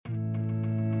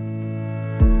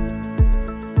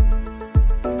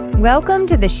Welcome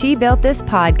to the She Built This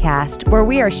podcast, where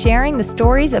we are sharing the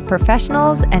stories of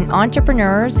professionals and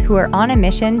entrepreneurs who are on a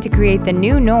mission to create the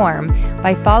new norm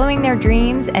by following their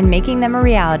dreams and making them a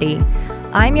reality.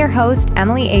 I'm your host,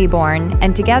 Emily Aborn,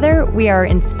 and together we are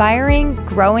inspiring,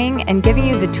 growing, and giving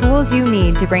you the tools you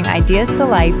need to bring ideas to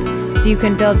life so you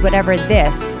can build whatever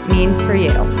this means for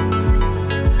you.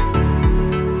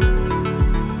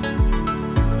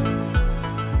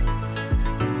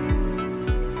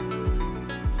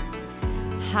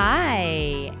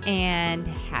 Hi, and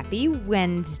happy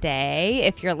Wednesday,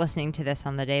 if you're listening to this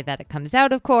on the day that it comes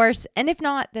out, of course, and if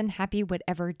not, then happy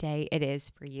whatever day it is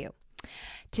for you.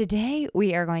 Today,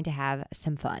 we are going to have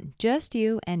some fun, just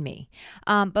you and me.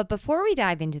 But before we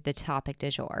dive into the topic du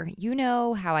jour, you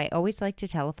know how I always like to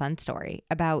tell a fun story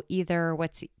about either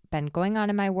what's been going on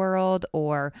in my world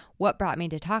or what brought me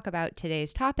to talk about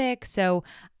today's topic. So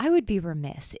I would be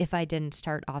remiss if I didn't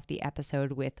start off the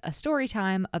episode with a story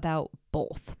time about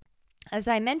both. As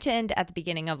I mentioned at the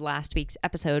beginning of last week's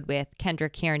episode with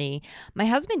Kendra Kearney, my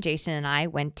husband Jason and I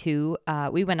went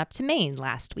up to Maine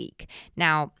last week.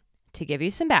 Now, to give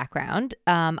you some background,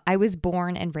 I was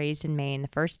born and raised in Maine the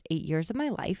first 8 years of my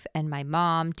life, and my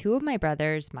mom, two of my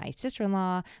brothers, my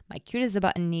sister-in-law, my cute as a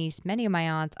button niece, many of my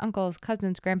aunts, uncles,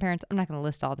 cousins, grandparents. I'm not going to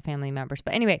list all the family members,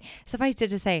 but anyway, suffice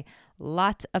it to say,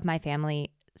 lots of my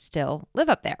family still live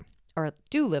up there, or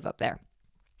do live up there.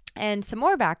 And some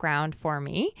more background for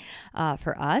me,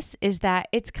 for us, is that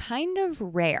it's kind of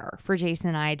rare for Jason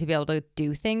and I to be able to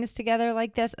do things together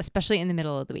like this, especially in the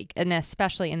middle of the week, and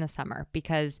especially in the summer,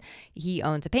 because he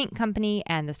owns a paint company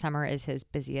and the summer is his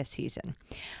busiest season.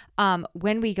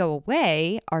 When we go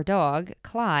away, our dog,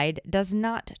 Clyde, does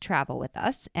not travel with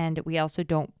us, and we also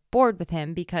don't board with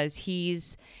him because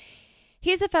he's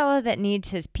a fellow that needs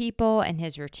his people and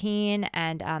his routine,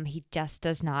 and he just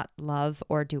does not love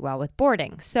or do well with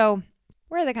boarding. So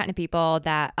we're the kind of people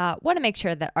that want to make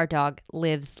sure that our dog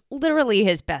lives literally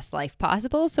his best life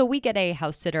possible. So we get a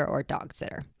house sitter or dog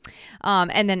sitter.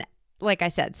 And then, like I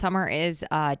said, summer is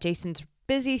Jason's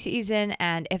busy season.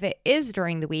 And if it is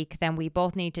during the week, then we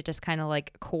both need to just kind of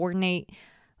like coordinate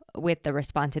with the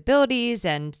responsibilities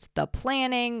and the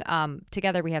planning.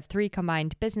 Together we have 3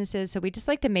 combined businesses. So we just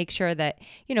like to make sure that,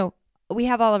 we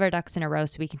have all of our ducks in a row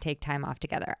so we can take time off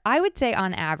together. I would say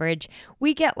on average,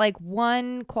 we get like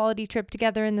 1 quality trip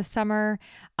together in the summer.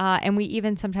 And we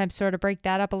even sometimes sort of break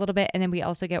that up a little bit. And then we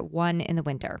also get 1 in the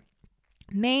winter.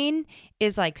 Maine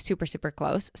is like super, super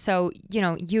close. So,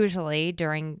 usually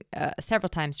during several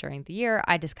times during the year,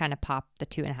 I just kind of pop the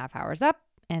 2.5 hours up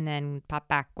and then pop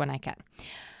back when I can.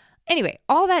 Anyway,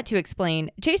 all that to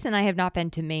explain, Jason and I have not been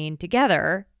to Maine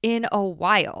together in a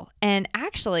while. And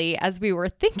actually, as we were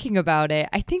thinking about it,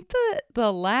 I think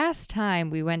the last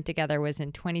time we went together was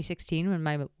in 2016 when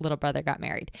my little brother got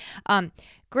married.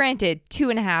 Granted,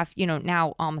 2.5,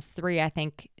 now almost 3, I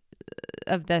think,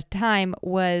 of the time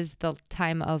was the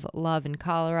time of love and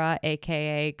cholera,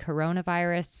 aka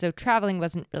coronavirus. So traveling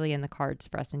wasn't really in the cards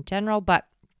for us in general, but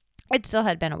it still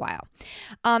had been a while.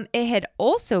 It had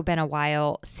also been a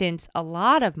while since a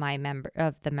lot of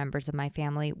the members of my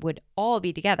family would all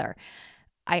be together.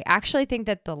 I actually think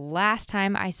that the last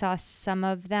time I saw some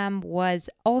of them was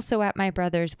also at my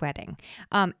brother's wedding.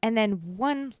 And then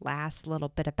one last little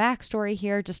bit of backstory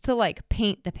here, just to like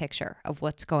paint the picture of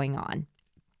what's going on.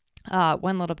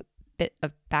 One little bit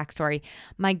of backstory.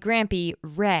 My grampy,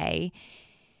 Ray,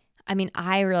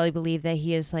 I really believe that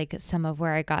he is like some of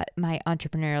where I got my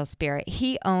entrepreneurial spirit.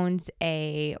 He owns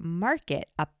a market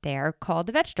up there called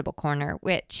the Vegetable Corner,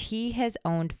 which he has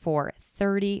owned for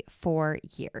 34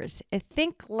 years. I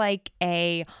think like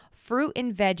a fruit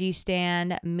and veggie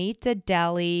stand meets a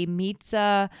deli, meets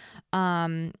a,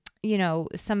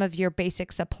 some of your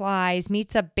basic supplies,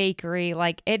 meets a bakery.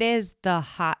 Like it is the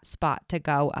hot spot to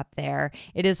go up there.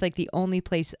 It is like the only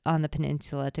place on the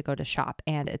peninsula to go to shop.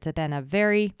 And it's been a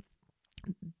very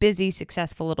busy,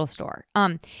 successful little store.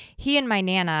 He and my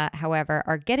Nana, however,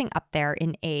 are getting up there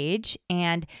in age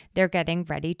and they're getting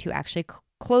ready to actually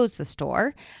close the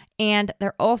store. And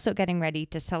they're also getting ready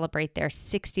to celebrate their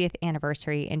 60th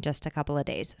anniversary in just a couple of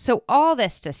days. So all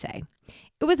this to say,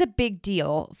 it was a big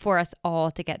deal for us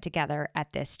all to get together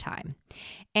at this time.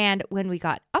 And when we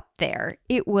got up there,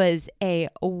 it was a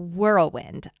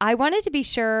whirlwind. I wanted to be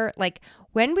sure, like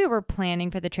when we were planning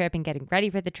for the trip and getting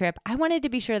ready for the trip, I wanted to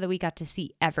be sure that we got to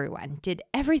see everyone, did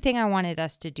everything I wanted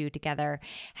us to do together,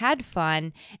 had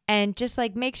fun, and just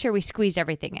like make sure we squeezed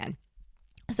everything in.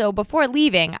 So before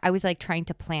leaving, I was like trying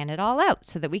to plan it all out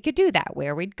so that we could do that,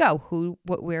 where we'd go,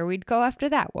 where we'd go after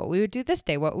that, what we would do this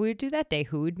day, what we would do that day,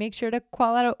 who would make sure to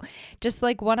call out just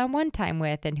like one-on-one time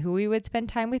with, and who we would spend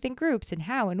time with in groups, and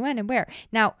how and when and where.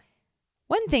 Now,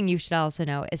 one thing you should also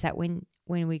know is that when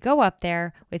we go up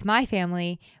there with my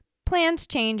family, plans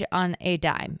change on a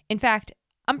dime. In fact,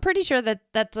 I'm pretty sure that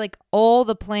that's like all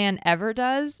the plan ever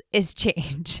does is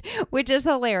change, which is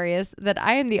hilarious that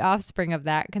I am the offspring of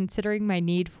that, considering my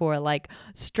need for like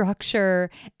structure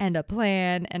and a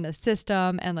plan and a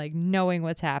system and like knowing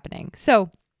what's happening.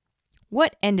 So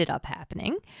what ended up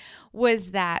happening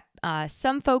was that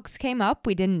some folks came up.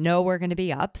 We didn't know we're going to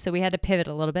be up, so we had to pivot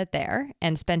a little bit there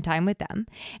and spend time with them.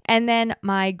 And then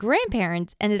my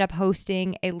grandparents ended up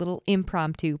hosting a little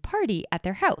impromptu party at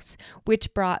their house,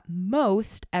 which brought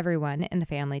most everyone in the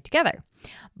family together.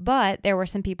 But there were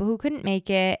some people who couldn't make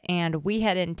it, and we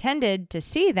had intended to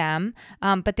see them,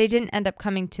 but they didn't end up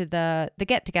coming to the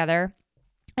get-together.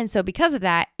 And so because of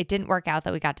that, it didn't work out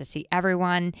that we got to see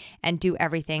everyone and do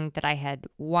everything that I had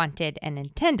wanted and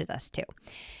intended us to.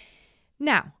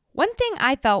 Now, one thing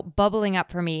I felt bubbling up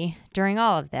for me during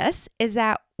all of this is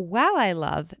that while I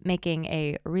love making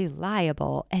a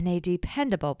reliable and a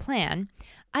dependable plan,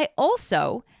 I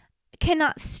also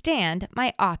cannot stand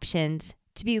my options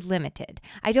to be limited.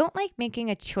 I don't like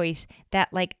making a choice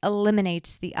that like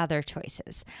eliminates the other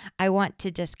choices. I want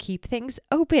to just keep things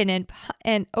open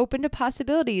and open to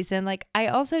possibilities. And like, I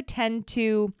also tend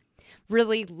to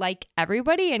really like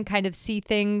everybody and kind of see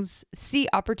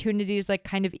opportunities like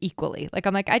kind of equally. Like,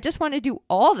 I'm like, I just want to do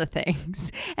all the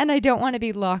things and I don't want to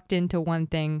be locked into one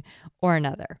thing or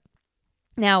another.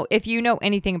 Now, if you know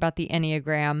anything about the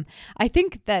Enneagram, I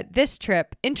think that this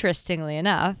trip, interestingly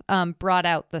enough, brought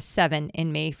out the 7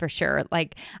 in me for sure.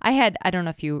 Like I don't know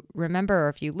if you remember or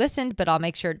if you listened, but I'll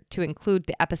make sure to include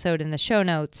the episode in the show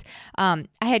notes. I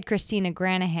had Christina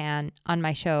Granahan on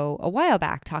my show a while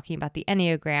back talking about the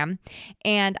Enneagram,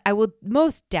 and I will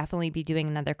most definitely be doing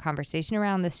another conversation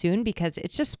around this soon because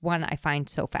it's just one I find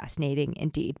so fascinating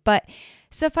indeed. But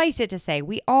suffice it to say,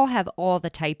 we all have all the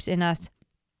types in us.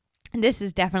 And this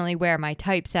is definitely where my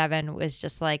type 7 was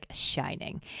just like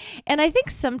shining. And I think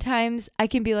sometimes I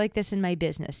can be like this in my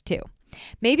business too.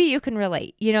 Maybe you can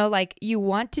relate, like you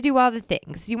want to do all the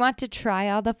things. You want to try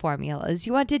all the formulas.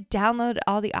 You want to download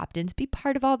all the opt-ins, be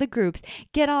part of all the groups,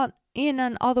 get in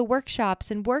on all the workshops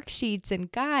and worksheets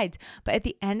and guides. But at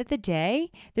the end of the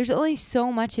day, there's only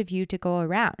so much of you to go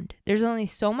around. There's only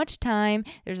so much time,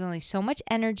 there's only so much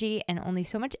energy, and only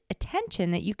so much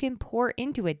attention that you can pour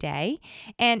into a day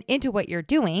and into what you're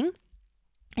doing.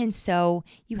 And so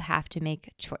you have to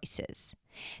make choices.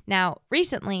 Now,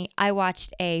 recently, I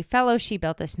watched a fellow She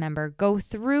Built This member go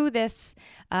through this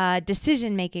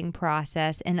decision-making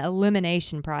process and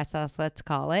elimination process, let's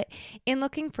call it, in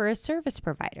looking for a service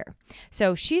provider.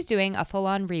 So she's doing a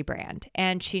full-on rebrand,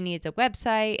 and she needs a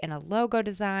website and a logo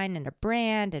design and a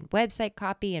brand and website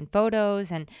copy and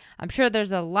photos, and I'm sure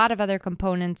there's a lot of other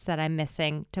components that I'm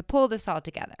missing to pull this all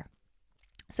together.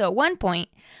 So at one point,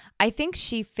 I think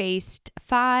she faced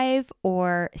 5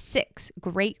 or 6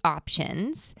 great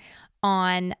options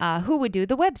on who would do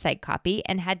the website copy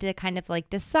and had to kind of like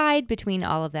decide between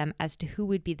all of them as to who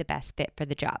would be the best fit for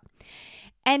the job.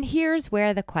 And here's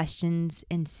where the questions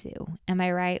ensue. Am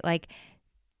I right? Like,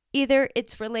 either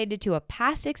it's related to a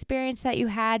past experience that you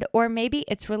had, or maybe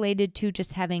it's related to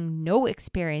just having no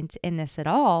experience in this at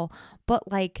all.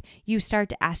 But like you start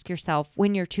to ask yourself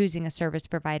when you're choosing a service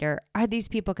provider, are these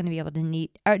people going to be able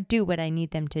to do what I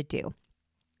need them to do?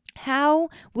 How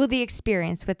will the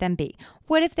experience with them be?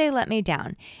 What if they let me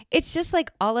down? It's just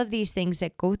like all of these things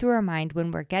that go through our mind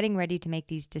when we're getting ready to make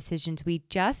these decisions. We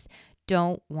just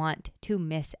don't want to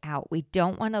miss out. We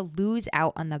don't want to lose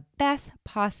out on the best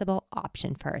possible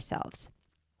option for ourselves.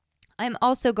 I'm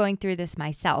also going through this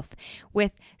myself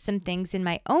with some things in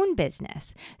my own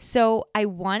business. So I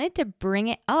wanted to bring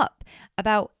it up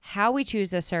about how we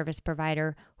choose a service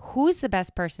provider, who's the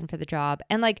best person for the job,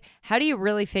 and like, how do you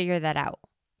really figure that out?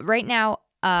 Right now,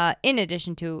 in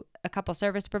addition to a couple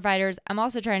service providers, I'm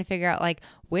also trying to figure out like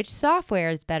which software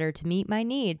is better to meet my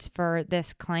needs for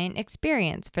this client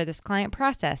experience, for this client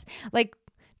process. Like,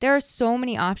 there are so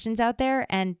many options out there,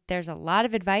 and there's a lot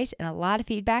of advice and a lot of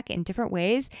feedback in different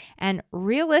ways. And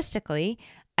realistically,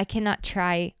 I cannot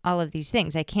try all of these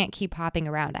things. I can't keep hopping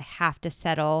around. I have to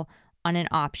settle on an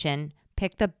option,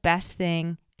 pick the best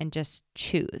thing, and just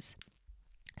choose.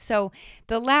 So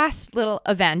the last little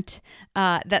event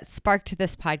that sparked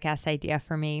this podcast idea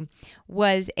for me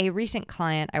was a recent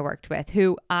client I worked with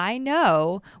who I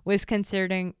know was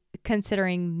considering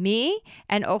considering me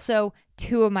and also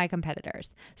two of my competitors.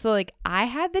 So like I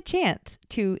had the chance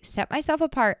to set myself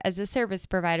apart as a service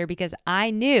provider because I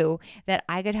knew that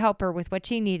I could help her with what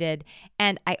she needed.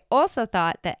 And I also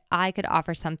thought that I could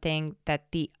offer something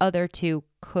that the other two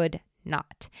could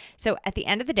not. So at the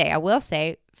end of the day, I will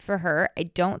say for her, I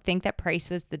don't think that price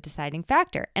was the deciding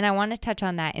factor. And I want to touch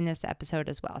on that in this episode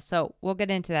as well. So we'll get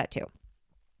into that too.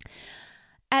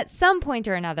 At some point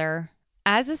or another,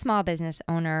 as a small business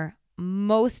owner,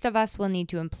 most of us will need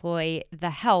to employ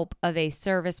the help of a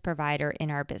service provider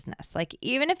in our business. Like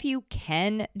even if you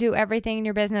can do everything in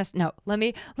your business, no, let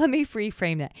me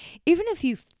reframe that. Even if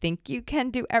you think you can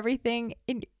do everything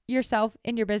in yourself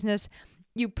in your business,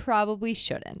 you probably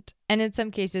shouldn't. And in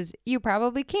some cases, you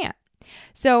probably can't.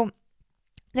 So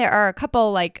there are a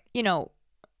couple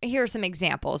here are some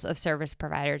examples of service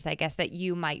providers, I guess, that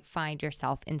you might find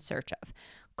yourself in search of.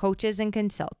 Coaches and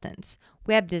consultants,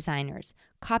 web designers,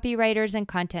 copywriters and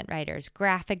content writers,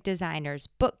 graphic designers,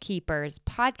 bookkeepers,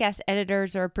 podcast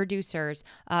editors or producers,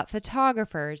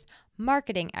 photographers,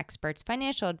 marketing experts,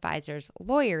 financial advisors,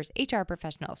 lawyers, HR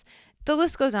professionals. The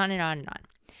list goes on and on and on.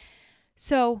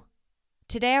 So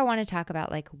today I want to talk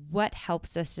about what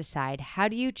helps us decide, how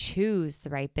do you choose the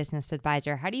right business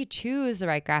advisor? How do you choose the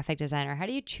right graphic designer? How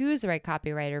do you choose the right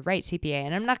copywriter, right CPA?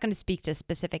 And I'm not going to speak to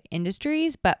specific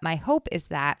industries, but my hope is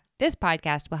that this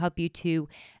podcast will help you to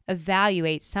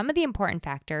evaluate some of the important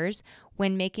factors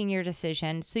when making your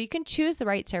decision so you can choose the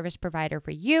right service provider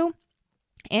for you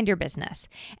and your business.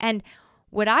 And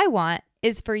what I want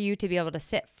is for you to be able to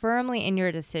sit firmly in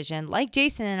your decision like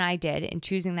Jason and I did in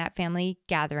choosing that family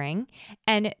gathering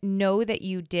and know that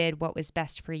you did what was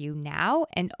best for you now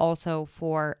and also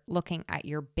for looking at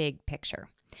your big picture.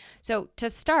 So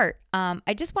to start,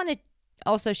 I just want to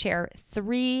also share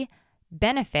 3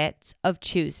 benefits of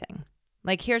choosing.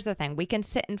 Like here's the thing, we can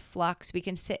sit in flux, we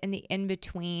can sit in the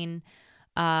in-between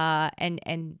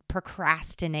and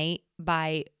procrastinate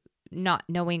by not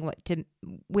knowing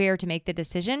where to make the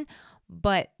decision.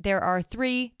 But there are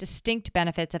 3 distinct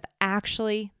benefits of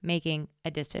actually making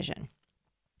a decision.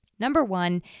 Number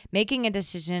 1, making a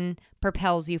decision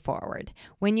propels you forward.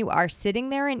 When you are sitting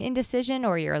there in indecision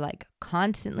or you're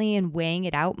constantly in weighing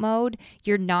it out mode,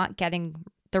 you're not getting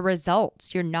the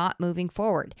results. You're not moving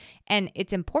forward. And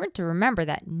it's important to remember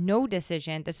that no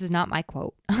decision, this is not my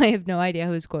quote, I have no idea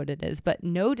whose quote it is, but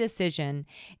no decision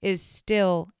is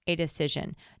still a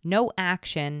decision. No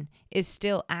action is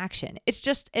still action. It's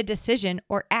just a decision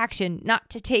or action not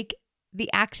to take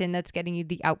the action that's getting you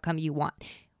the outcome you want.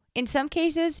 In some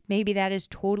cases, maybe that is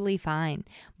totally fine,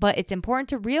 but it's important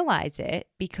to realize it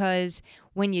because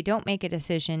when you don't make a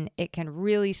decision, it can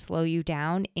really slow you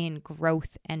down in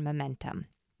growth and momentum.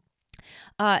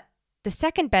 The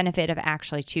second benefit of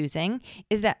actually choosing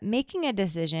is that making a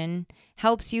decision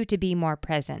helps you to be more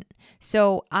present.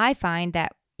 So I find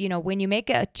that, when you make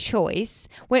a choice,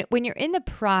 when you're in the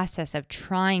process of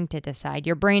trying to decide,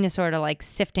 your brain is sort of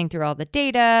sifting through all the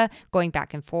data, going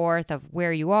back and forth of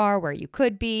where you are, where you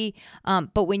could be.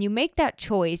 But when you make that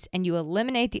choice and you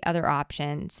eliminate the other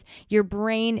options, your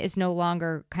brain is no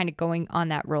longer kind of going on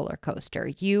that roller coaster.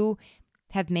 You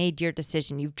have made your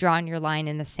decision. You've drawn your line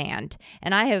in the sand.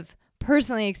 And I have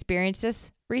personally experienced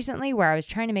this recently where I was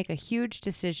trying to make a huge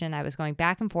decision. I was going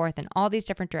back and forth in all these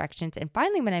different directions. And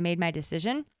finally, when I made my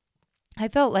decision, I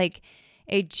felt like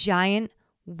a giant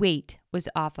weight was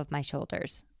off of my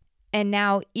shoulders. And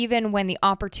now even when the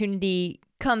opportunity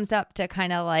comes up to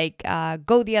kind of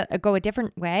go a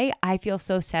different way, I feel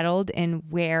so settled in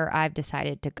where I've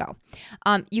decided to go.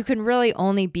 You can really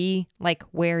only be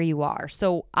where you are.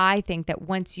 So I think that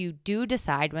once you do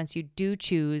decide, once you do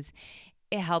choose,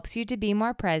 it helps you to be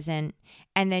more present,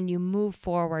 and then you move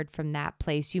forward from that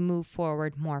place. You move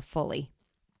forward more fully.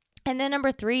 And then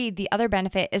number 3, the other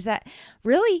benefit is that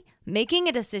really making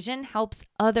a decision helps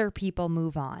other people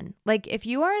move on. If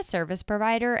you are a service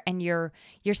provider and you're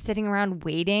sitting around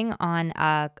waiting on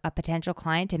a potential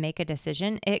client to make a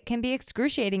decision, it can be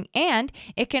excruciating and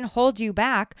it can hold you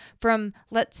back from,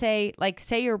 let's say,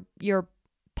 say you're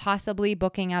possibly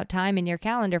booking out time in your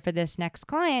calendar for this next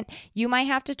client, you might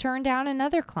have to turn down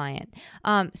another client.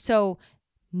 So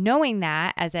knowing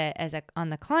that as a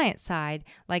on the client side,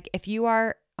 if you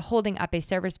are holding up a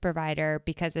service provider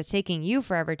because it's taking you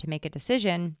forever to make a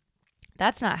decision,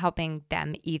 that's not helping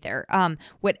them either.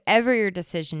 Whatever your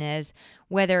decision is,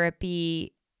 whether it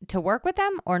be to work with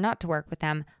them or not to work with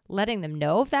them, letting them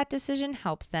know of that decision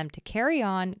helps them to carry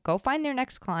on, go find their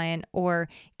next client, or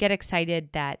get excited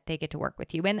that they get to work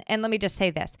with you. And let me just say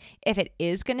this, if it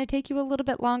is going to take you a little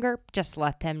bit longer, just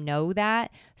let them know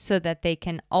that so that they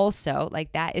can also,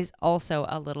 like, that is also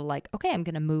a little like, okay, I'm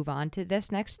going to move on to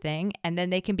this next thing. And then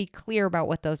they can be clear about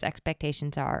what those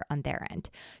expectations are on their end.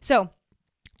 So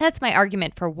that's my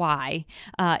argument for why,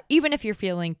 even if you're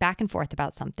feeling back and forth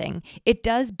about something, it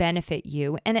does benefit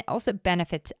you, and it also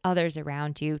benefits others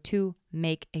around you to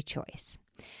make a choice.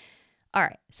 All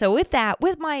right. So with that,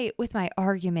 with my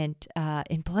argument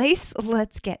in place,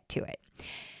 let's get to it.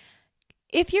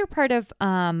 If you're part of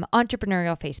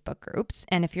entrepreneurial Facebook groups,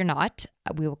 and if you're not,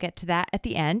 we will get to that at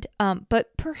the end.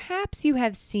 But perhaps you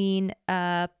have seen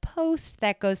a post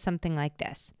that goes something like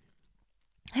this.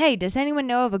 Hey, does anyone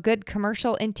know of a good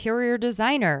commercial interior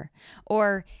designer?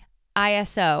 Or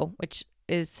ISO, which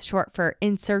is short for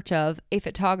in search of a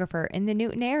photographer in the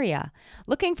Newton area.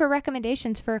 Looking for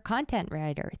recommendations for a content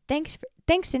writer. Thanks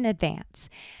in advance.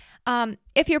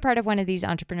 If you're part of one of these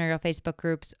entrepreneurial Facebook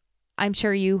groups, I'm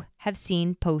sure you have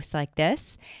seen posts like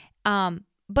this.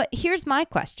 But here's my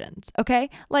questions, okay?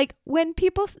 Like, when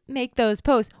people make those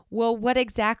posts, well, what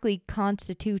exactly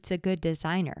constitutes a good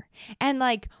designer? And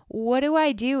like, what do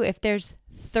I do if there's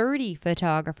 30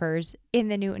 photographers in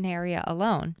the Newton area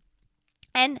alone?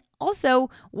 And also,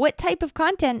 what type of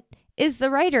content is the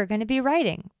writer going to be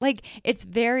writing? Like,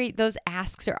 those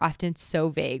asks are often so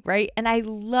vague, right? And I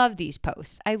love these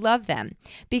posts. I love them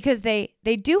because they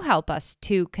do help us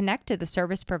to connect to the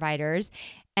service providers.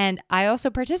 And I also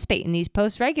participate in these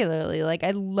posts regularly. Like,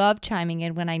 I love chiming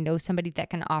in when I know somebody that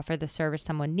can offer the service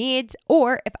someone needs,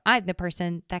 or if I'm the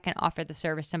person that can offer the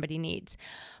service somebody needs.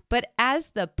 But as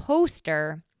the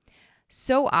poster,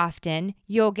 so often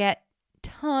you'll get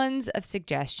tons of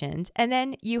suggestions, and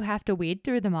then you have to weed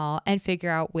through them all and figure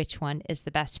out which one is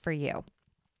the best for you.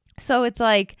 So it's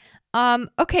like,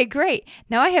 okay, great.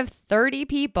 Now I have 30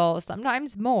 people,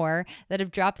 sometimes more, that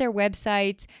have dropped their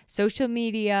websites, social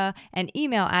media, and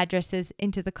email addresses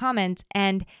into the comments.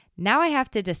 And now I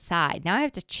have to decide. Now I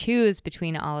have to choose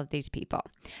between all of these people.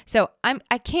 So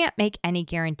I can't make any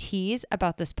guarantees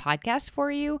about this podcast for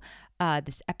you,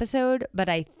 this episode, but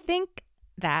I think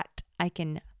that I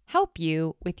can help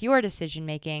you with your decision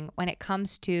making when it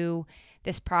comes to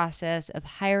this process of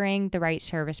hiring the right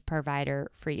service provider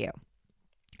for you.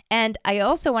 And I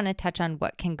also want to touch on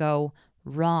what can go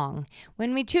wrong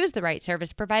when we choose the right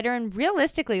service provider. And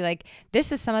realistically, like,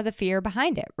 this is some of the fear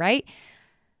behind it, right?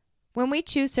 When we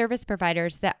choose service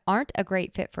providers that aren't a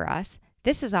great fit for us,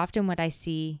 this is often what I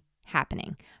see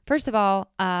happening. First of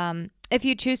all, if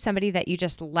you choose somebody that you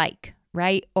just like,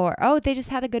 right? Or, oh, they just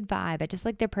had a good vibe, I just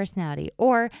like their personality.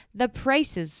 Or the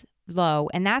price is low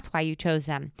and that's why you chose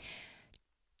them.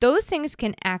 Those things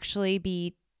can actually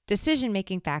be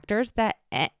decision-making factors that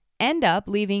end up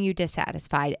leaving you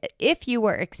dissatisfied if you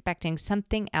were expecting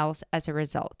something else as a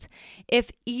result.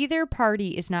 If either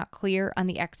party is not clear on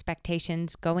the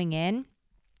expectations going in,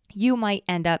 you might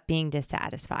end up being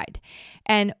dissatisfied.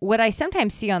 And what I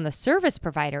sometimes see on the service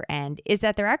provider end is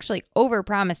that they're actually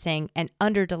overpromising and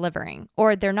under-delivering,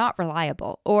 or they're not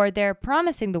reliable, or they're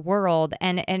promising the world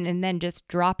and then just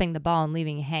dropping the ball and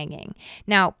leaving you hanging.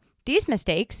 Now, these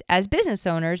mistakes, as business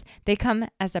owners, they come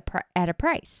at a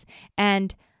price.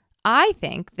 And I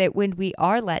think that when we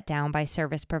are let down by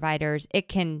service providers, it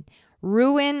can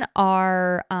ruin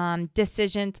our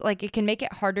decisions. Like, it can make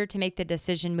it harder to make the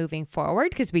decision moving forward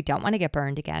because we don't want to get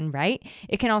burned again, right?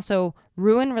 It can also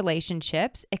ruin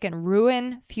relationships. It can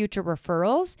ruin future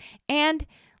referrals. And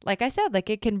like I said, like,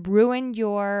 it can ruin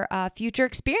your future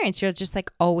experience. You're just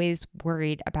like always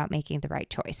worried about making the right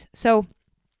choice. So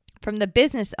from the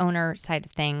business owner side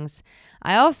of things,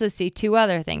 I also see two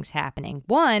other things happening.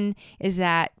 One is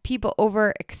that people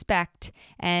over-expect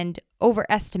and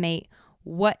overestimate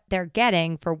what they're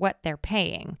getting for what they're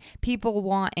paying. People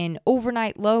want an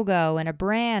overnight logo and a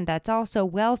brand that's also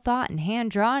well thought and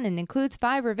hand-drawn and includes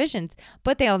 5 revisions,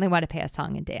 but they only want to pay a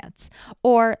song and dance.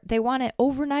 Or they want an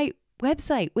overnight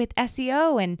website with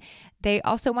SEO, and they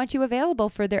also want you available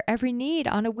for their every need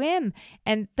on a whim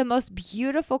and the most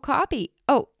beautiful copy.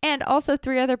 Oh, and also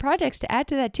 3 other projects to add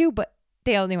to that too, but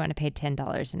they only want to pay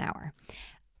 $10 an hour.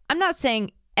 I'm not saying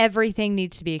everything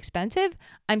needs to be expensive.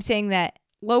 I'm saying that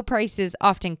low prices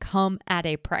often come at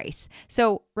a price.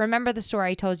 So remember the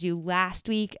story I told you last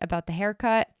week about the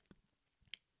haircut?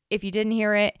 If you didn't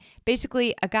hear it,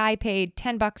 basically a guy paid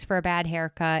 $10 for a bad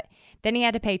haircut. Then he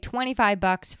had to pay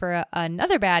 $25 for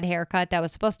another bad haircut that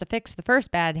was supposed to fix the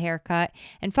first bad haircut.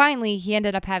 And finally, he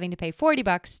ended up having to pay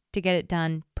 $40 to get it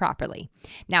done properly.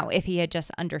 Now, if he had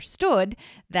just understood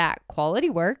that quality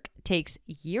work takes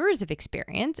years of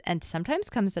experience and sometimes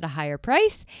comes at a higher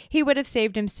price, he would have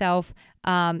saved himself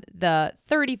the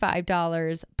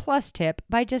 $35 plus tip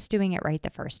by just doing it right the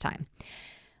first time.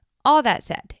 All that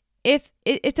said, if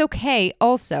it's okay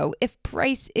also if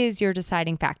price is your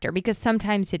deciding factor, because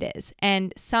sometimes it is,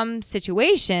 and some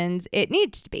situations it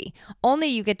needs to be. Only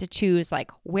you get to choose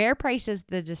like where price is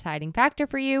the deciding factor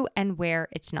for you and where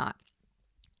it's not.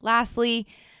 Lastly,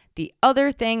 the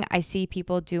other thing I see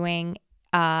people doing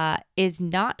is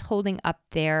not holding up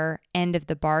their end of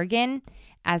the bargain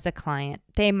as a client.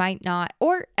 They might not,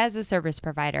 or as a service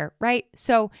provider, right?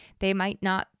 So they might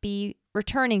not be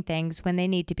returning things when they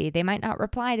need to be. They might not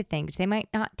reply to things. They might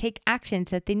not take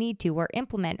actions that they need to or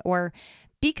implement or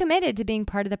be committed to being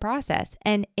part of the process.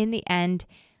 And in the end,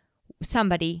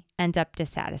 somebody ends up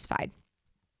dissatisfied.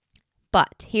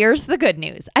 But here's the good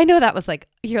news. I know that was like,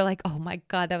 you're like, oh my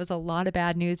God, that was a lot of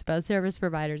bad news about service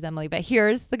providers, Emily. But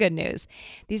here's the good news.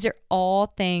 These are all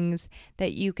things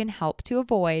that you can help to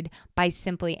avoid by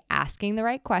simply asking the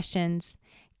right questions,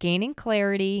 gaining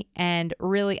clarity, and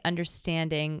really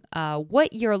understanding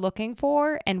what you're looking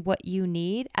for and what you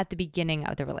need at the beginning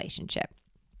of the relationship.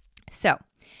 So,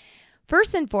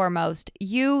 first and foremost,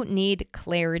 you need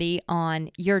clarity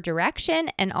on your direction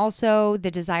and also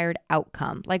the desired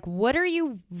outcome. Like, what are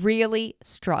you really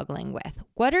struggling with?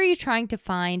 What are you trying to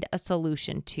find a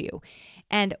solution to?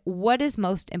 And what is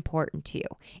most important to you?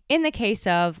 In the case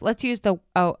of, let's use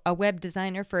a web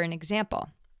designer for an example.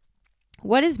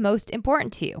 What is most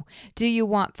important to you? Do you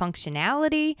want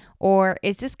functionality, or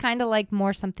is this kind of like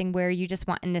more something where you just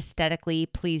want an aesthetically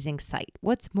pleasing site?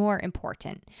 What's more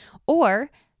important? Or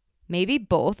maybe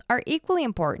both are equally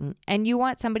important and you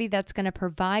want somebody that's going to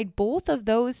provide both of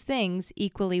those things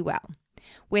equally well.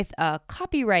 With a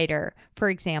copywriter, for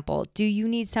example, do you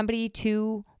need somebody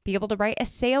to be able to write a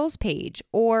sales page,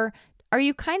 or are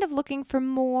you kind of looking for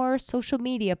more social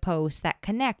media posts that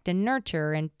connect and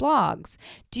nurture and blogs?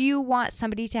 Do you want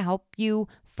somebody to help you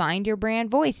find your brand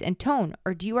voice and tone,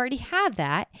 or do you already have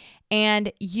that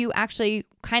and you actually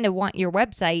kind of want your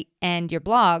website and your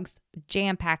blogs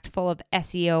jam-packed full of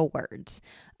SEO words?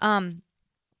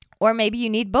 Or maybe you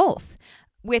need both.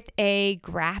 With a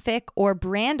graphic or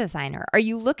brand designer, are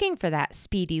you looking for that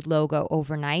speedy logo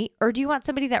overnight? Or do you want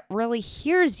somebody that really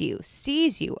hears you,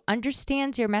 sees you,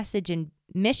 understands your message and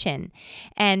mission,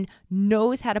 and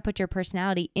knows how to put your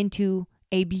personality into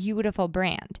a beautiful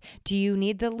brand? Do you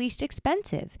need the least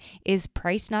expensive? Is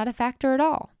price not a factor at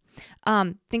all?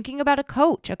 Thinking about a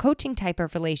coaching type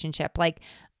of relationship, like,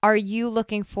 are you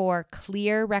looking for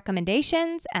clear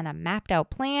recommendations and a mapped out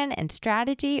plan and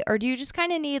strategy? Or do you just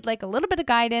kind of need like a little bit of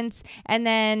guidance and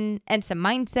some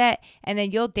mindset, and then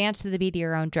you'll dance to the beat of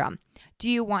your own drum? Do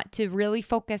you want to really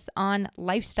focus on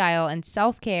lifestyle and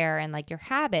self-care and like your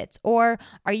habits? Or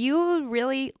are you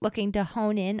really looking to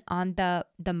hone in on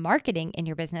the marketing in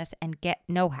your business and get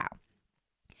know-how?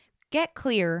 Get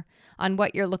clear on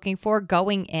what you're looking for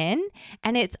going in,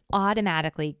 and it's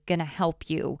automatically going to help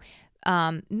you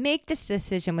make this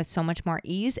decision with so much more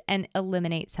ease and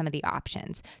eliminate some of the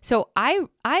options. So I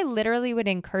literally would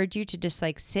encourage you to just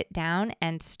like sit down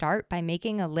and start by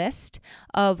making a list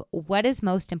of what is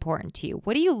most important to you.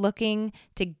 What are you looking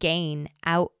to gain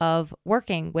out of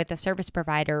working with a service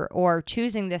provider or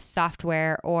choosing this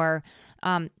software or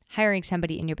hiring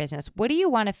somebody in your business? What do you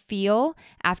want to feel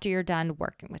after you're done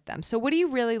working with them? So what are you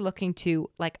really looking to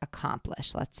like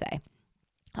accomplish, let's say?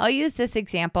 I'll use this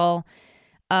example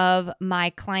of my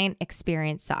client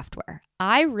experience software.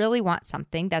 I really want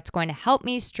something that's going to help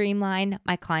me streamline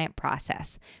my client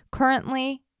process.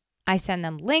 Currently, I send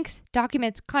them links,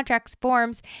 documents, contracts,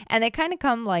 forms, and they kind of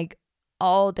come like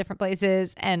all different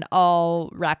places and all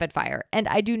rapid fire. And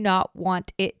I do not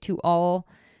want it to all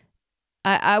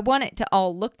I want it to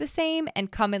all look the same and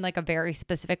come in like a very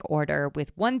specific order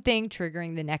with one thing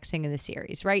triggering the next thing in the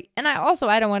series, right? And I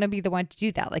don't want to be the one to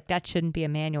do that. Like that shouldn't be a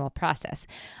manual process.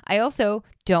 I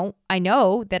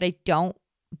know that I don't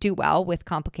do well with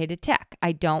complicated tech.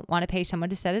 I don't want to pay someone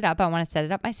to set it up. I want to set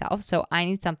it up myself. So I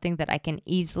need something that I can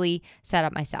easily set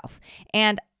up myself.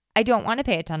 And I don't want to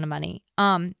pay a ton of money.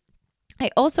 I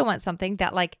also want something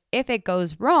that like, if it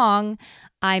goes wrong,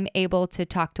 I'm able to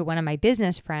talk to one of my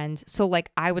business friends. So like,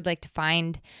 I would like to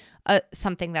find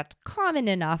something that's common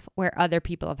enough where other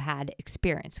people have had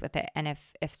experience with it. And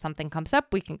if something comes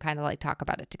up, we can kind of like talk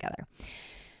about it together.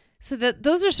 So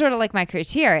those are sort of like my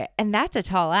criteria, and that's a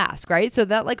tall ask, right? So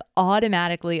that like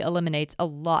automatically eliminates a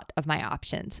lot of my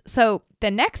options. So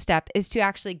the next step is to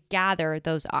actually gather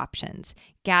those options.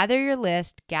 Gather your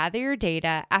list, gather your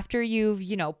data after you've,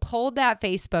 pulled that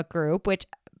Facebook group, which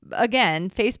again,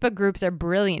 Facebook groups are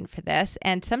brilliant for this,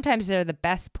 and sometimes they're the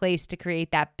best place to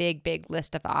create that big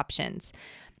list of options.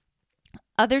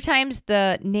 Other times,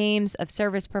 the names of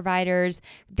service providers,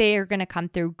 they are going to come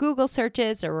through Google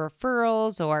searches or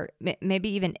referrals or maybe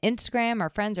even Instagram or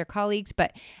friends or colleagues.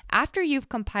 But after you've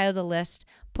compiled a list,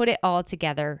 put it all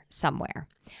together somewhere.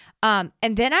 And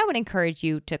then I would encourage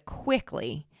you to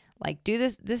quickly do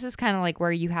this. This is kind of like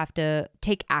where you have to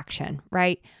take action,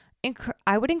 right?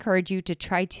 I would encourage you to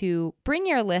try to bring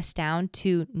your list down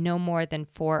to no more than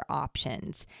 4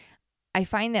 options. I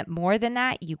find that more than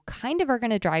that, you kind of are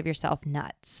going to drive yourself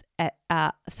nuts.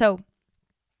 So,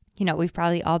 we've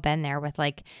probably all been there with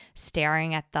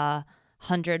staring at the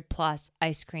 100+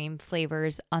 ice cream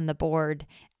flavors on the board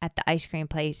at the ice cream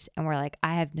place. And we're like,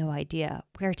 I have no idea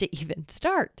where to even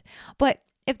start. But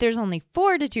if there's only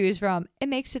 4 to choose from, it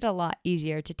makes it a lot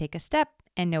easier to take a step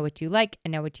and know what you like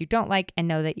and know what you don't like and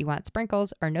know that you want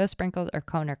sprinkles or no sprinkles or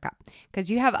cone or cup, because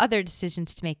you have other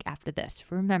decisions to make after this.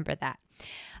 Remember that.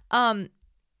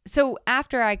 So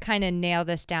after I kind of nail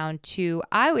this down to,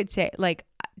 I would say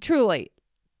truly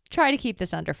try to keep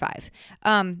this under 5.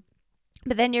 But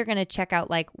then you're going to check out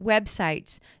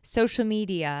websites, social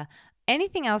media,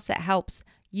 anything else that helps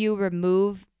you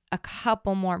remove a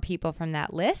couple more people from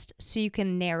that list so you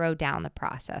can narrow down the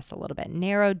process a little bit,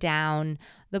 narrow down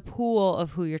the pool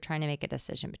of who you're trying to make a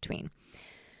decision between.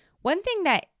 One thing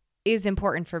that is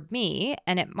important for me,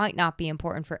 and it might not be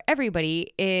important for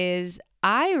everybody, is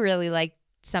I really like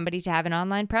somebody to have an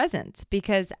online presence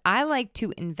because I like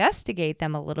to investigate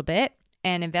them a little bit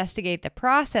and investigate the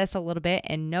process a little bit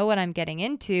and know what I'm getting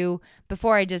into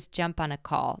before I just jump on a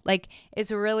call.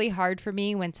 It's really hard for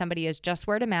me when somebody is just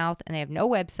word of mouth and they have no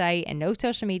website and no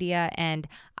social media, and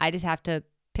I just have to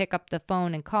pick up the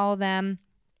phone and call them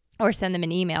or send them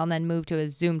an email and then move to a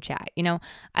Zoom chat.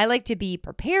 I like to be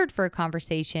prepared for a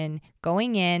conversation,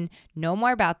 going in, know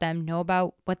more about them, know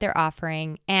about what they're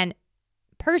offering. And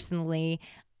personally,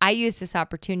 I use this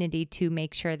opportunity to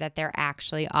make sure that they're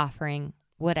actually offering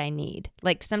what I need.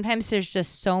 Sometimes there's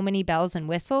just so many bells and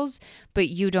whistles, but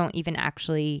you don't even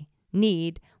actually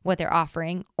need what they're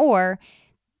offering, or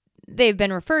they've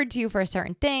been referred to you for a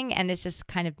certain thing and it's just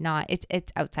kind of not,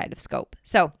 it's outside of scope.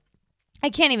 So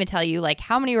I can't even tell you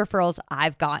how many referrals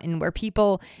I've gotten where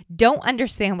people don't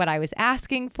understand what I was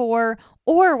asking for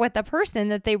or what the person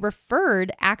that they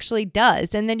referred actually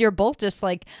does. And then you're both just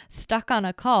stuck on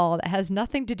a call that has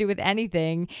nothing to do with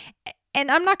anything. And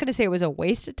I'm not going to say it was a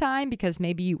waste of time because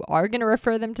maybe you are going to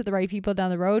refer them to the right people down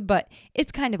the road, but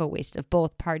it's kind of a waste of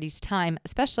both parties' time,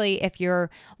 especially if you're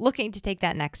looking to take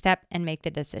that next step and make the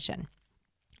decision.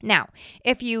 Now,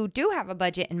 if you do have a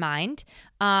budget in mind,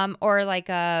 or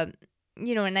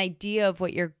an idea of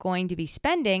what you're going to be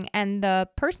spending and the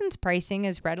person's pricing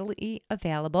is readily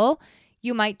available,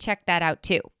 you might check that out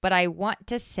too. But I want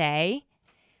to say,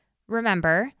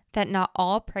 remember that not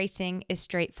all pricing is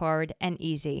straightforward and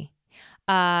easy.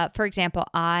 For example,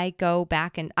 I go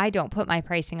back and I don't put my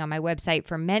pricing on my website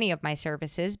for many of my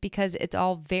services because it's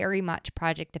all very much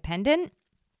project dependent.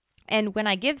 And when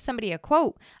I give somebody a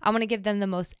quote, I want to give them the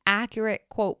most accurate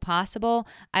quote possible.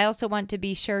 I also want to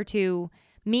be sure to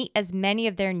meet as many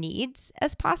of their needs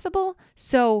as possible.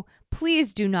 So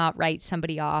please do not write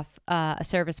somebody off, a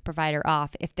service provider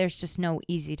off, if there's just no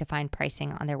easy to find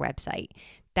pricing on their website.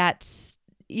 That's,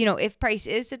 if price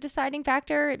is a deciding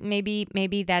factor,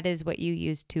 maybe that is what you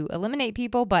use to eliminate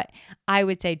people, but I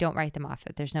would say don't write them off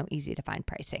if there's no easy to find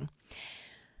pricing.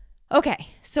 Okay,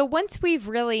 so once we've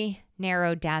really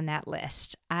narrowed down that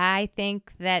list, I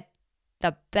think that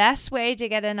the best way to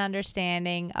get an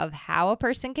understanding of how a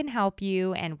person can help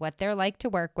you and what they're like to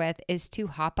work with is to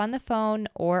hop on the phone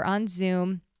or on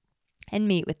Zoom and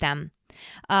meet with them.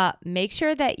 Make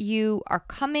sure that you are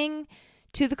coming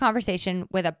to the conversation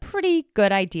with a pretty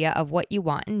good idea of what you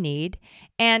want and need.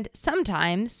 And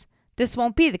sometimes this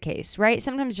won't be the case, right?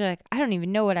 Sometimes you're like, I don't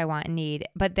even know what I want and need,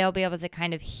 but they'll be able to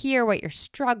kind of hear what you're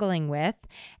struggling with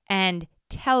and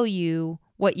tell you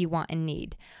what you want and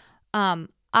need.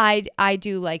 I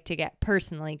do like to get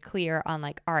personally clear on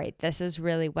all right, this is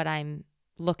really what I'm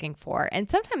looking for. And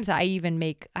sometimes I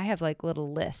have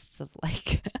little lists of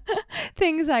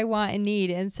things I want and need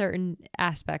in certain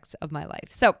aspects of my life.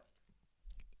 So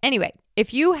anyway,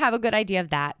 if you have a good idea of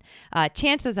that,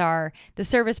 chances are the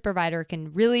service provider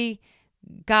can really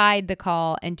guide the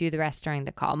call and do the rest during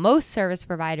the call. Most service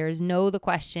providers know the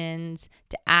questions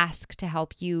to ask to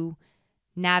help you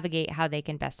navigate how they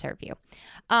can best serve you.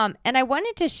 And I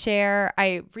wanted to share,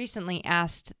 I recently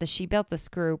asked the She Built This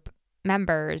group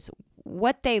members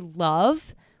what they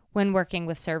love when working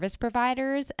with service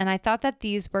providers. And I thought that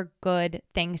these were good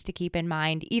things to keep in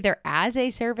mind, either as a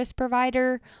service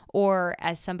provider or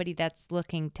as somebody that's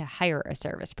looking to hire a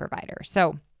service provider.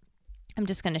 So I'm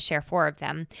just going to share 4 of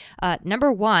them.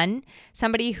 Number 1,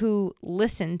 somebody who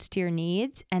listens to your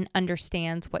needs and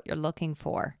understands what you're looking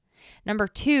for. Number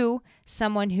 2,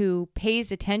 someone who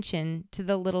pays attention to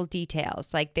the little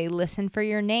details, like they listen for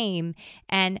your name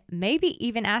and maybe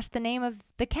even ask the name of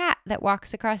the cat that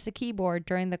walks across the keyboard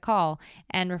during the call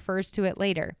and refers to it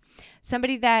later.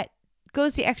 Somebody that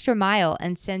goes the extra mile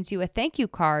and sends you a thank you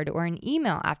card or an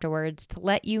email afterwards to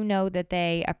let you know that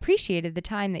they appreciated the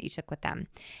time that you took with them.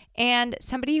 And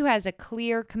somebody who has a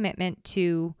clear commitment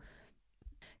to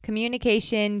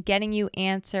communication, getting you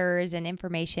answers and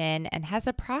information, and has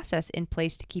a process in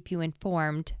place to keep you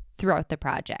informed throughout the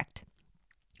project.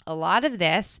 A lot of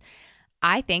this,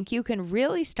 I think you can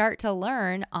really start to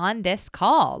learn on this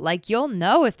call. Like, you'll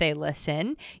know if they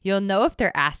listen, you'll know if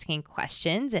they're asking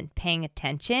questions and paying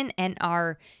attention and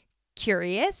are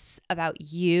curious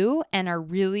about you and are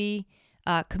really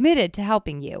committed to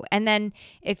helping you. And then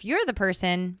if you're the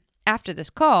person after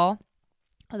this call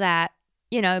that,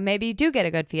 maybe you do get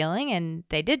a good feeling and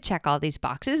they did check all these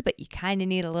boxes, but you kind of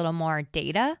need a little more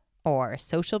data or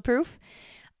social proof,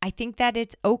 I think that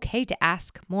it's okay to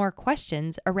ask more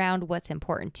questions around what's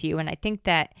important to you. And I think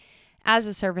that as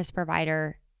a service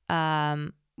provider,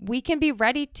 we can be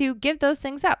ready to give those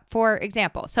things up. For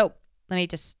example, so let me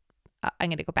just, I'm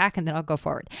going to go back and then I'll go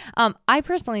forward. I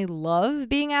personally love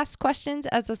being asked questions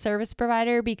as a service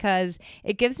provider because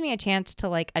it gives me a chance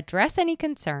to address any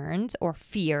concerns or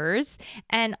fears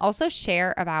and also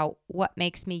share about what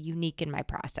makes me unique in my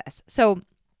process. So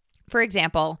for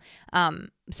example,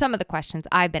 some of the questions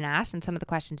I've been asked and some of the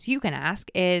questions you can ask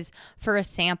is for a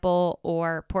sample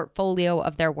or portfolio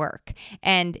of their work.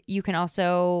 And you can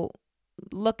also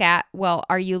look at, well,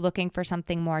 are you looking for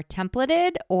something more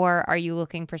templated or are you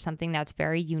looking for something that's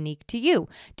very unique to you?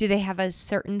 Do they have a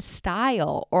certain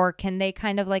style or can they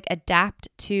kind of adapt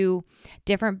to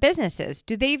different businesses?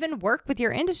 Do they even work with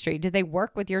your industry? Do they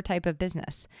work with your type of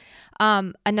business?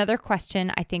 Another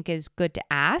question I think is good to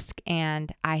ask,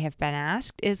 and I have been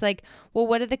asked, is well,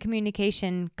 what are the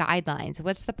communication guidelines?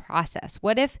 What's the process?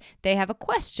 What if they have a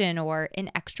question or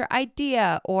an extra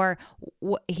idea? Or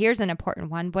here's an important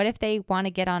one. What if they want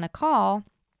to get on a call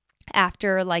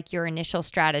after your initial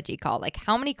strategy call?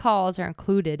 How many calls are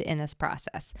included in this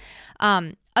process?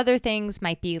 Other things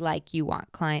might be you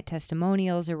want client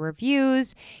testimonials or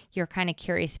reviews. You're kind of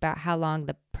curious about how long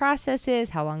the process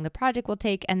is, how long the project will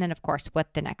take, and then of course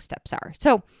what the next steps are.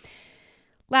 So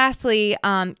lastly,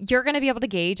 you're going to be able to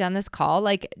gauge on this call,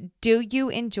 do you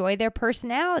enjoy their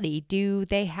personality? Do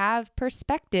they have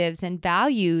perspectives and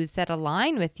values that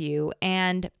align with you?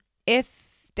 And if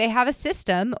they have a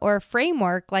system or a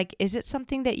framework, is it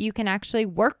something that you can actually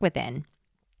work within?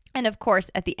 And of course,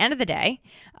 at the end of the day,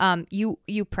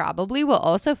 you probably will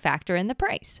also factor in the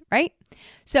price, right?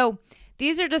 So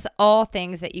these are just all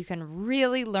things that you can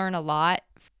really learn a lot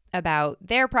about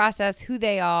their process, who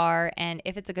they are, and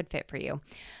if it's a good fit for you.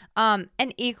 And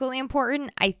equally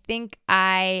important, I think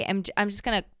I'm just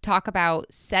going to talk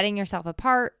about setting yourself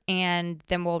apart and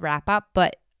then we'll wrap up.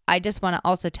 But I just want to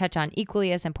also touch on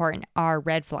equally as important are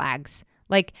red flags.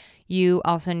 You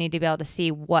also need to be able to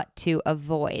see what to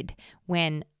avoid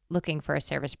when looking for a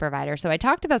service provider. So I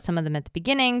talked about some of them at the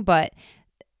beginning, but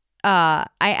I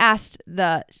asked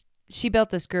She Built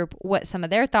This group what some of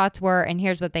their thoughts were, and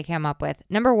here's what they came up with.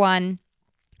 Number 1,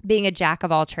 being a jack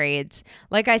of all trades.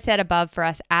 Like I said above, for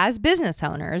us as business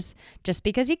owners, just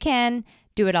because you can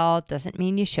do it all doesn't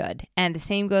mean you should. And the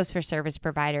same goes for service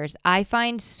providers. I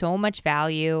find so much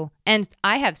value and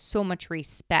I have so much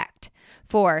respect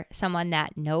for someone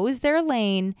that knows their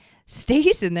lane,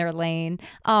 stays in their lane,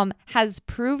 has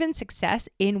proven success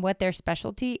in what their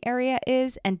specialty area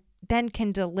is, and then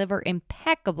can deliver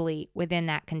impeccably within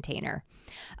that container.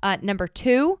 Number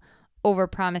 2,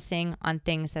 overpromising on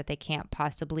things that they can't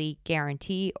possibly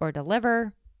guarantee or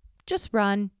deliver. Just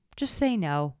run. Just say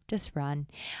no. Just run.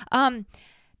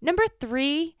 Number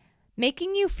 3,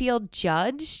 making you feel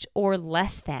judged or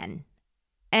less than.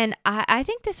 And I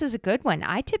think this is a good one.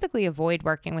 I typically avoid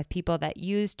working with people that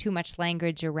use too much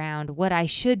language around what I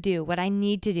should do, what I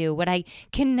need to do, what I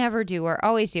can never do or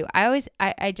always do.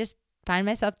 I just find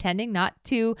myself tending not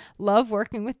to love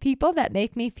working with people that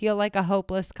make me feel like a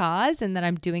hopeless cause and that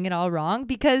I'm doing it all wrong,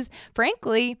 because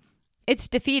frankly, it's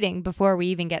defeating before we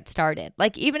even get started.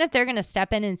 Even if they're going to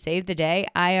step in and save the day,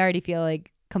 I already feel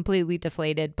like completely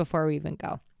deflated before we even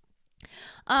go.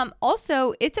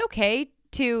 Also, it's okay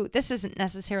this isn't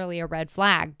necessarily a red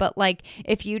flag, but like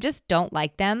if you just don't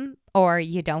like them or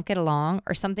you don't get along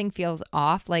or something feels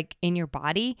off like in your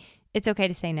body, it's okay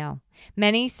to say no.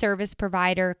 Many service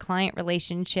provider client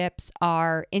relationships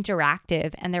are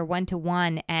interactive and they're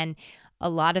one-to-one, and a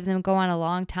lot of them go on a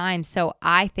long time. So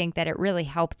I think that it really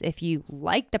helps if you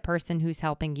like the person who's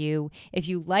helping you, if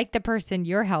you like the person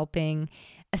you're helping,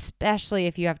 especially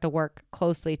if you have to work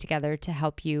closely together to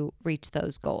help you reach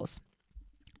those goals.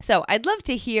 So I'd love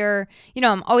to hear,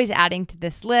 I'm always adding to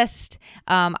this list.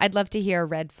 I'd love to hear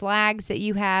red flags that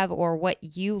you have or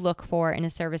what you look for in a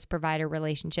service provider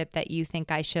relationship that you think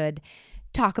I should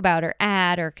talk about or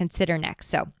add or consider next.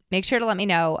 So make sure to let me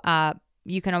know.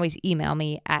 You can always email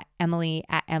me at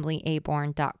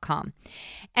emily@emilyaborn.com.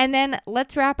 And then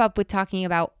let's wrap up with talking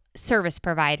about service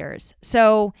providers.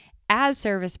 So as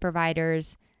service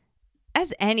providers,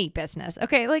 as any business,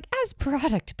 okay, like as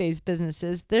product-based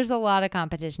businesses, there's a lot of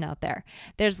competition out there.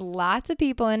 There's lots of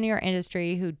people in your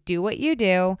industry who do what you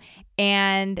do.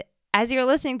 And as you're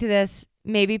listening to this,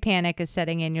 maybe panic is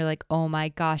setting in. You're like, oh my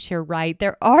gosh, you're right.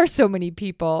 There are so many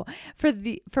people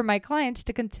for my clients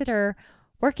to consider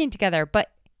working together.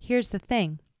 But here's the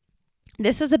thing.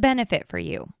 This is a benefit for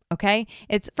you, okay?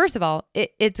 It's first of all,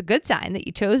 it's a good sign that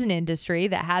you chose an industry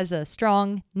that has a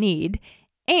strong need.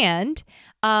 And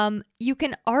you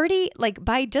can already, like,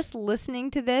 by just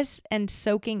listening to this and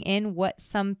soaking in what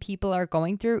some people are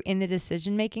going through in the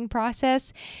decision-making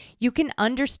process, you can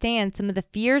understand some of the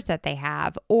fears that they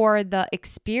have or the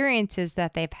experiences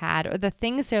that they've had or the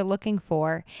things they're looking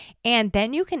for. And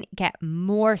then you can get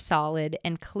more solid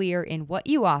and clear in what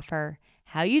you offer,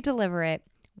 how you deliver it,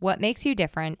 what makes you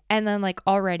different, and then like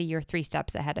already you're 3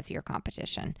 steps ahead of your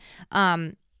competition.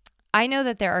 I know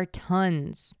that there are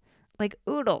tons, like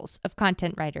oodles of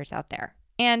content writers out there.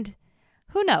 And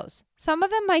who knows, some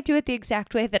of them might do it the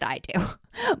exact way that I do.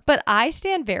 But I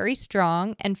stand very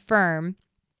strong and firm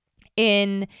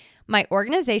in my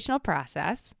organizational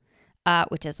process,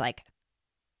 which is like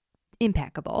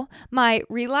impeccable, my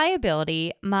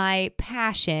reliability, my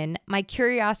passion, my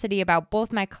curiosity about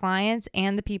both my clients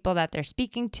and the people that they're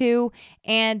speaking to,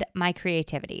 and my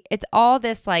creativity. It's all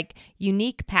this like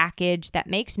unique package that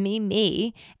makes me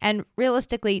me, and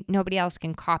realistically, nobody else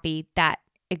can copy that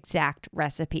exact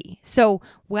recipe. So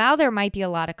while there might be a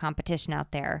lot of competition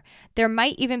out there, there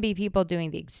might even be people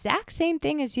doing the exact same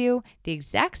thing as you, the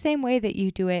exact same way that you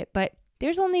do it, but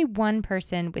there's only one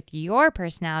person with your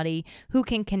personality who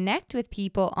can connect with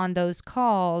people on those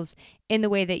calls in the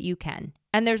way that you can.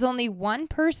 And there's only one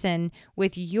person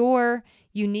with your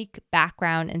unique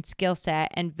background and skill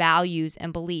set and values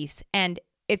and beliefs. And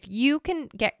if you can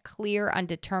get clear on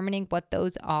determining what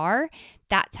those are,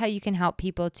 that's how you can help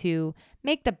people to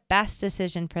make the best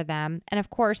decision for them. And of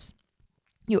course,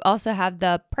 you also have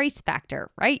the price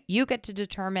factor, right? You get to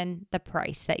determine the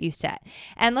price that you set.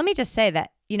 And let me just say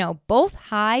that, both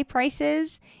high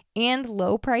prices and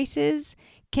low prices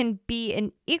can be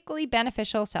an equally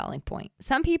beneficial selling point.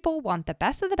 Some people want the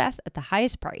best of the best at the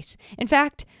highest price. In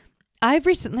fact, I've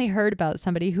recently heard about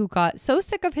somebody who got so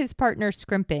sick of his partner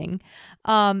scrimping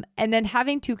and then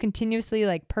having to continuously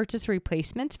like purchase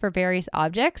replacements for various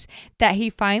objects that he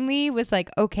finally was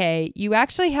like, okay, you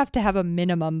actually have to have a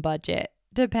minimum budget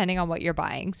depending on what you're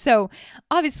buying. So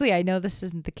obviously I know this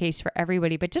isn't the case for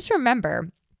everybody, but just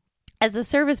remember, as a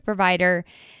service provider,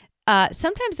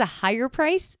 sometimes the higher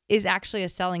price is actually a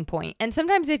selling point. And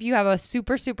sometimes if you have a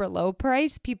super, super low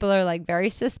price, people are like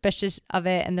very suspicious of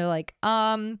it. And they're like,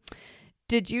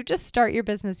 did you just start your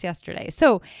business yesterday?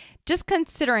 So just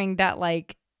considering that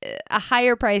like a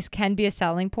higher price can be a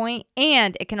selling point,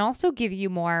 and it can also give you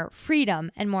more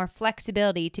freedom and more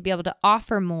flexibility to be able to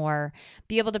offer more,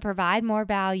 be able to provide more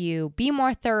value, be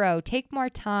more thorough, take more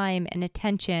time and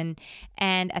attention,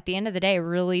 and at the end of the day,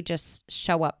 really just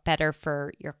show up better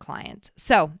for your clients.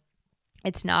 So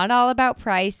it's not all about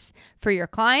price for your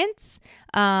clients,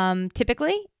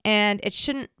 typically, and it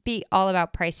shouldn't be all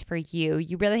about price for you.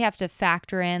 You really have to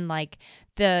factor in like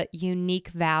the unique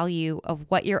value of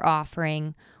what you're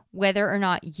offering, whether or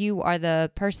not you are the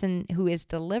person who is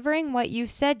delivering what you've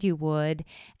said you would,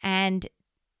 and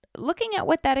looking at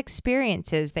what that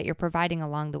experience is that you're providing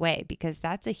along the way, because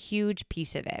that's a huge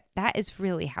piece of it. That is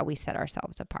really how we set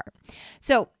ourselves apart.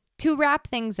 So to wrap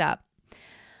things up,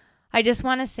 I just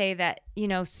want to say that,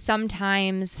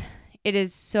 sometimes it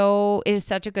is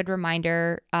such a good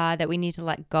reminder that we need to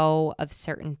let go of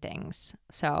certain things.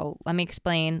 So let me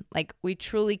explain, like we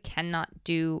truly cannot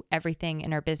do everything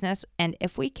in our business. And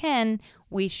if we can,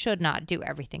 we should not do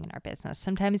everything in our business.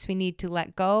 Sometimes we need to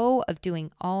let go of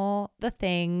doing all the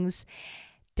things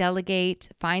delegate,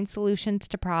 find solutions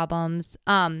to problems.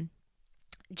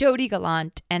 Jody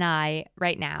Gallant and I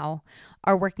right now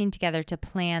are working together to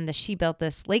plan the She Built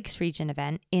This Lakes Region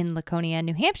event in Laconia,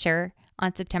 New Hampshire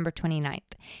on September 29th.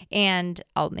 And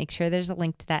I'll make sure there's a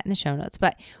link to that in the show notes.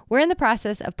 But we're in the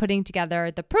process of putting together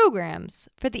the programs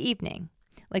for the evening,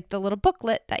 like the little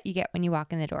booklet that you get when you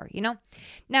walk in the door, you know?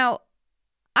 Now,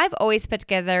 I've always put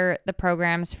together the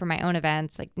programs for my own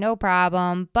events, like no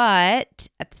problem. But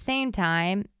at the same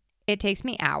time, it takes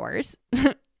me hours.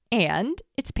 And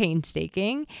it's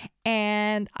painstaking,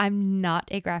 and I'm not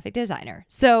a graphic designer.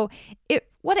 So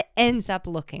what it ends up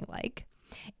looking like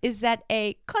is that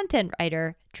a content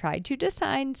writer tried to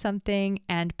design something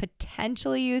and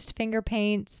potentially used finger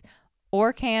paints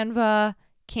or Canva,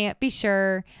 can't be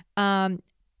sure.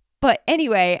 But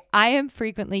anyway, I am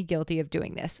frequently guilty of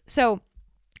doing this. So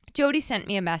Jody sent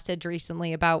me a message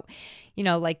recently about,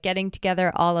 like getting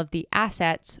together all of the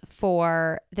assets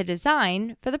for the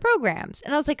design for the programs.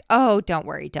 And I was like, oh, don't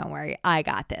worry. I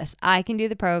got this. I can do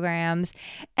the programs.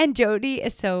 And Jody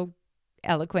is so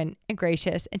eloquent and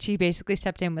gracious. And she basically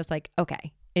stepped in and was like,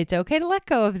 okay, it's okay to let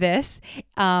go of this.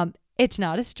 It's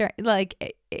not a strength,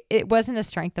 like it wasn't a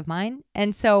strength of mine.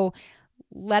 And so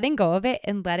letting go of it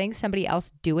and letting somebody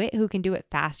else do it who can do it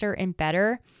faster and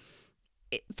better.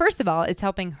 First of all, it's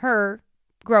helping her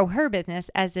grow her business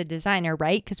as a designer,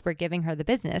 right? Because we're giving her the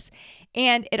business.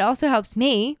 And it also helps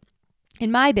me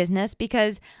in my business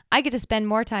because I get to spend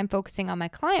more time focusing on my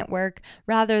client work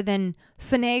rather than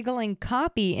finagling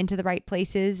copy into the right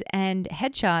places and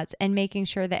headshots and making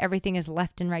sure that everything is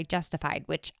left and right justified,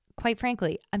 which quite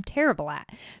frankly, I'm terrible at.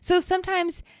 So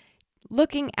sometimes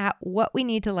looking at what we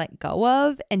need to let go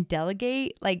of and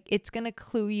delegate, like it's going to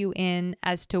clue you in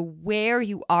as to where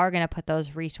you are going to put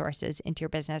those resources into your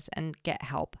business and get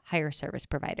help, hire service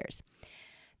providers.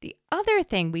 The other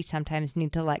thing we sometimes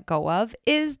need to let go of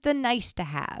is the nice to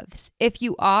haves. If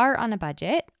you are on a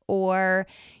budget or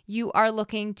you are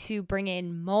looking to bring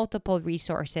in multiple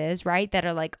resources, right, that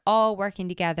are like all working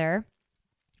together,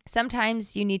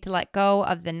 sometimes you need to let go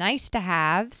of the nice to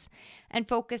haves and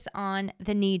focus on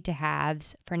the need to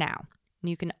haves for now.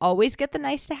 You can always get the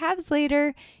nice to haves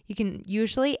later. You can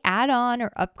usually add on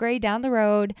or upgrade down the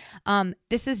road. I'm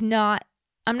not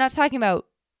talking about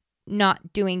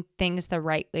not doing things the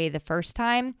right way the first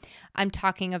time. I'm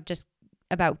talking of just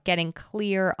about getting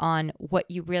clear on what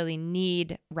you really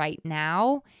need right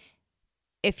now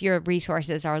if your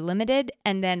resources are limited,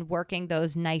 and then working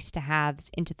those nice to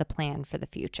haves into the plan for the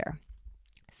future.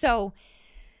 So,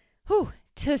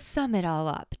 to sum it all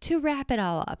up, to wrap it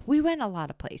all up, we went a lot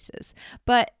of places.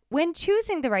 But when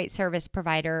choosing the right service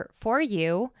provider for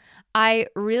you, I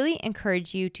really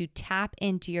encourage you to tap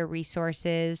into your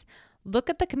resources, look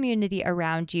at the community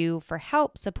around you for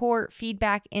help, support,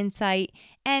 feedback, insight,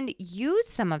 and use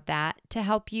some of that to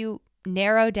help you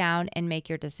narrow down and make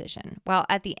your decision. Well,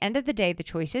 at the end of the day, the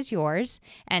choice is yours,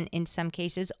 and in some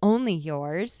cases, only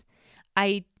yours.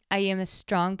 I am a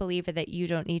strong believer that you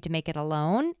don't need to make it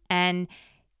alone, and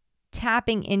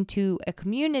tapping into a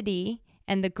community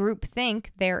and the group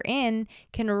think they're in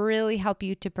can really help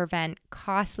you to prevent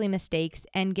costly mistakes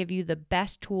and give you the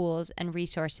best tools and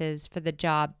resources for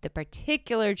the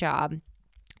particular job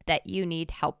that you need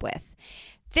help with.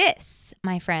 This,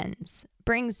 my friends,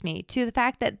 brings me to the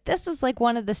fact that this is like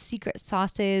one of the secret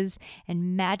sauces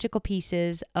and magical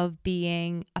pieces of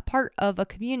being a part of a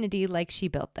community like She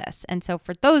Built This. And so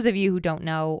for those of you who don't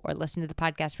know or listen to the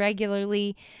podcast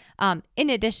regularly, in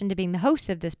addition to being the host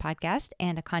of this podcast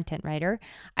and a content writer,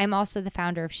 I'm also the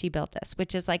founder of She Built This,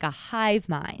 which is like a hive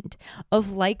mind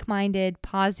of like-minded,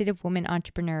 positive women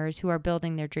entrepreneurs who are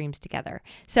building their dreams together.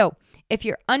 So if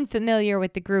you're unfamiliar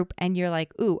with the group and you're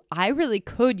like, ooh, I really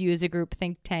could use a group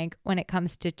think tank when it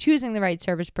comes to choosing the right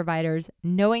service providers,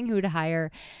 knowing who to hire,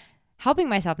 helping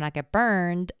myself not get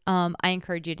burned, I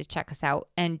encourage you to check us out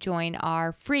and join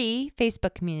our free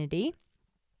Facebook community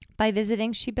by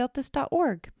visiting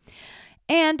shebuiltthis.org.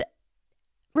 And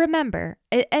remember,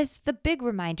 as the big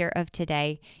reminder of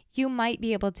today, you might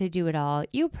be able to do it all.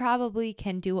 You probably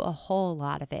can do a whole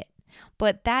lot of it,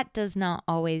 but that does not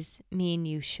always mean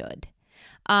you should.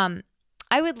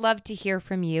 I would love to hear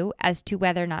from you as to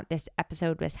whether or not this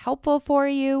episode was helpful for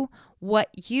you, what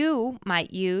you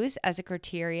might use as a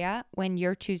criteria when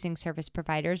you're choosing service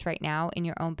providers right now in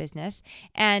your own business.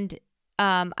 And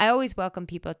I always welcome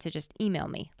people to just email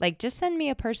me. Like, just send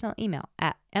me a personal email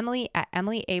at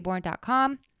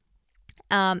emily@emilyaborn.com.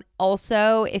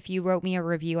 Also, if you wrote me a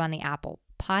review on the Apple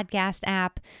Podcast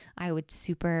app, I would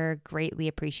super greatly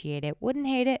appreciate it. Wouldn't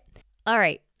hate it. All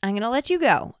right. I'm going to let you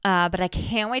go, but I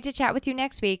can't wait to chat with you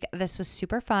next week. This was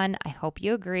super fun. I hope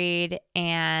you agreed,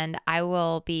 and I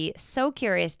will be so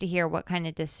curious to hear what kind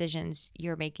of decisions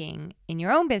you're making in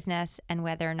your own business and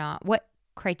whether or not what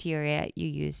criteria you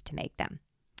use to make them.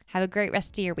 Have a great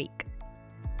rest of your week.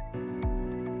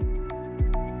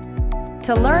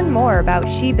 To learn more about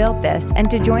She Built This and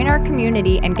to join our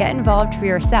community and get involved for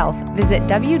yourself, visit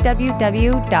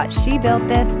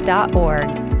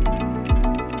www.shebuiltthis.org.